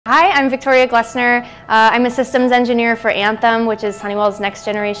Hi, I'm Victoria Glessner. I'm a systems engineer for Anthem, which is Honeywell's next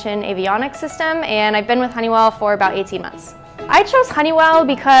generation avionics system, and I've been with Honeywell for about 18 months. I chose Honeywell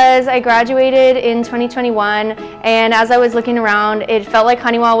because I graduated in 2021, and as I was looking around, it felt like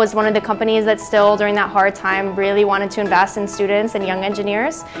Honeywell was one of the companies that still, during that hard time, really wanted to invest in students and young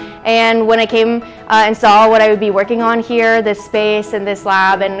engineers. And when I came and saw what I would be working on here, this space and this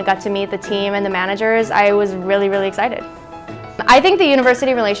lab, and got to meet the team and the managers, I was really excited. I think the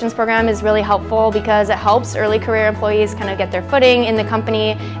University Relations program is really helpful because it helps early career employees kind of get their footing in the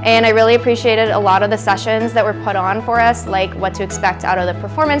company, and I really appreciated a lot of the sessions that were put on for us, like what to expect out of the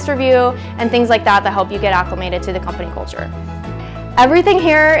performance review and things like that that help you get acclimated to the company culture. Everything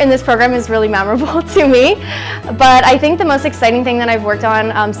here in this program is really memorable to me, but I think the most exciting thing that I've worked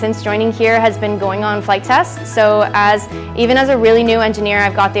on since joining here has been going on flight tests. So even as a really new engineer,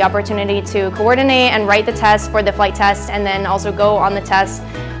 I've got the opportunity to coordinate and write the tests for the flight test, and then also go on the test,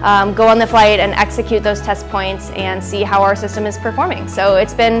 go on the flight and execute those test points and see how our system is performing. So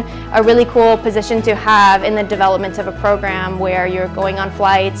it's been a really cool position to have in the development of a program where you're going on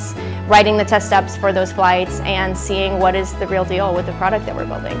flights, writing the test steps for those flights, and seeing what is the real deal with the product that we're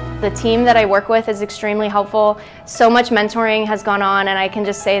building. The team that I work with is extremely helpful. So much mentoring has gone on, and I can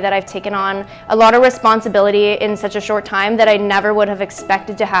just say that I've taken on a lot of responsibility in such a short time that I never would have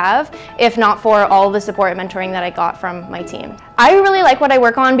expected to have if not for all the support and mentoring that I got from my team. I really like what I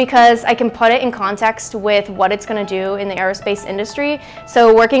work on because I can put it in context with what it's going to do in the aerospace industry.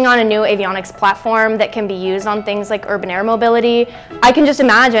 So working on a new avionics platform that can be used on things like urban air mobility, I can just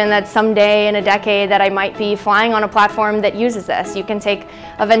imagine that someday in a decade that I might be flying on a platform that uses this. You can take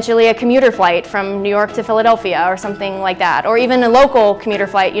eventually a commuter flight from New York to Philadelphia or something like that, or even a local commuter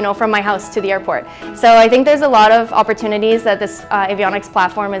flight, from my house to the airport. So I think there's a lot of opportunities that this avionics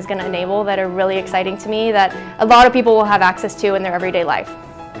platform is going to enable that are really exciting to me, that a lot of people will have access to in their everyday life.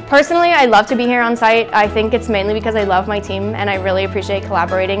 Personally, I love to be here on site. I think it's mainly because I love my team and I really appreciate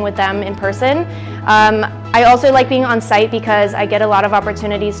collaborating with them in person. I also like being on site because I get a lot of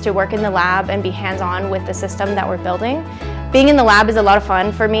opportunities to work in the lab and be hands-on with the system that we're building. Being in the lab is a lot of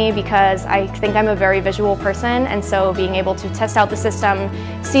fun for me because I think I'm a very visual person, and so being able to test out the system,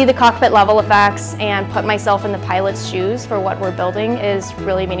 see the cockpit level effects, and put myself in the pilot's shoes for what we're building is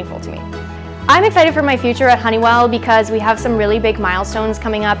really meaningful to me. I'm excited for my future at Honeywell because we have some really big milestones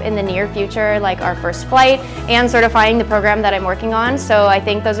coming up in the near future, like our first flight and certifying the program that I'm working on. So I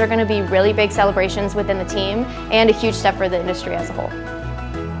think those are going to be really big celebrations within the team and a huge step for the industry as a whole.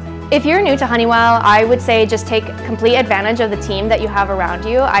 If you're new to Honeywell, I would say just take complete advantage of the team that you have around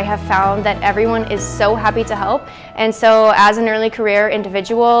you. I have found that everyone is so happy to help, and so as an early career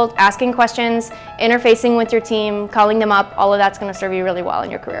individual, asking questions, interfacing with your team, calling them up, all of that's going to serve you really well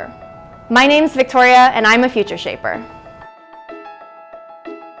in your career. My name's Victoria, and I'm a future shaper.